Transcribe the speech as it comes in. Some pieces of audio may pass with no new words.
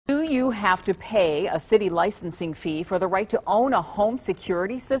you have to pay a city licensing fee for the right to own a home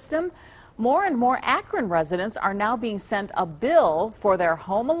security system? More and more Akron residents are now being sent a bill for their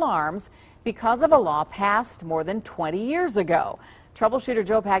home alarms because of a law passed more than 20 years ago. Troubleshooter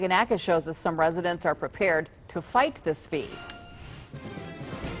Joe Paganakis shows us some residents are prepared to fight this fee.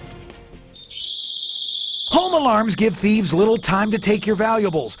 Home alarms give thieves little time to take your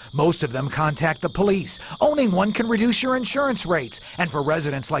valuables. Most of them contact the police. Owning one can reduce your insurance rates. And for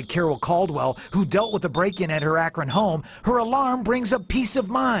residents like Carol Caldwell, who dealt with the break-in at her Akron home, her alarm brings up peace of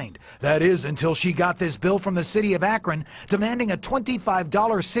mind. That is, until she got this bill from the city of Akron demanding a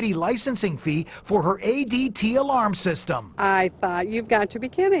 $25 city licensing fee for her ADT alarm system. I thought, you've got to be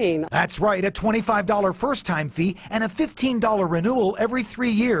kidding. That's right, a $25 first-time fee and a $15 renewal every 3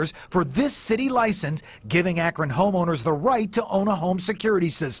 years for this city license, giving Akron homeowners the right to own a home security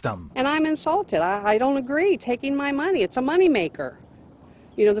system. And I'm insulted. I don't agree taking my money. It's a moneymaker.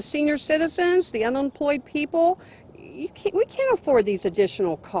 You know, the senior citizens, the unemployed people, we can't afford these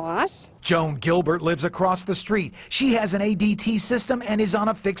additional costs. Joan Gilbert lives across the street. She has an ADT system and is on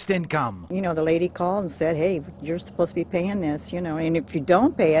a fixed income. You know, the lady called and said, hey, you're supposed to be paying this, you know, and if you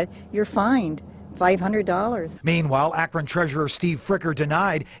don't pay it, you're fined $500. Meanwhile, Akron Treasurer Steve Fricker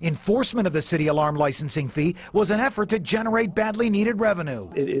denied enforcement of the city alarm licensing fee was an effort to generate badly needed revenue.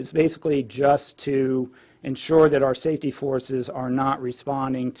 It is basically just to ensure that our safety forces are not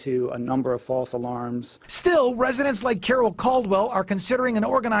responding to a number of false alarms. Still, residents like Carol Caldwell are considering an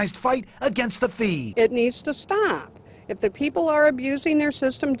organized fight against the fee. It needs to stop. If the people are abusing their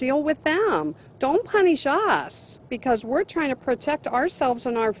system, deal with them. Don't punish us, because we're trying to protect ourselves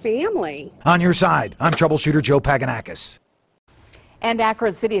and our family. On your side, I'm Troubleshooter Joe Paganakis. And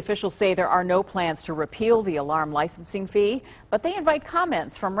Akron city officials say there are no plans to repeal the alarm licensing fee, but they invite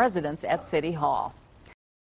comments from residents at City Hall.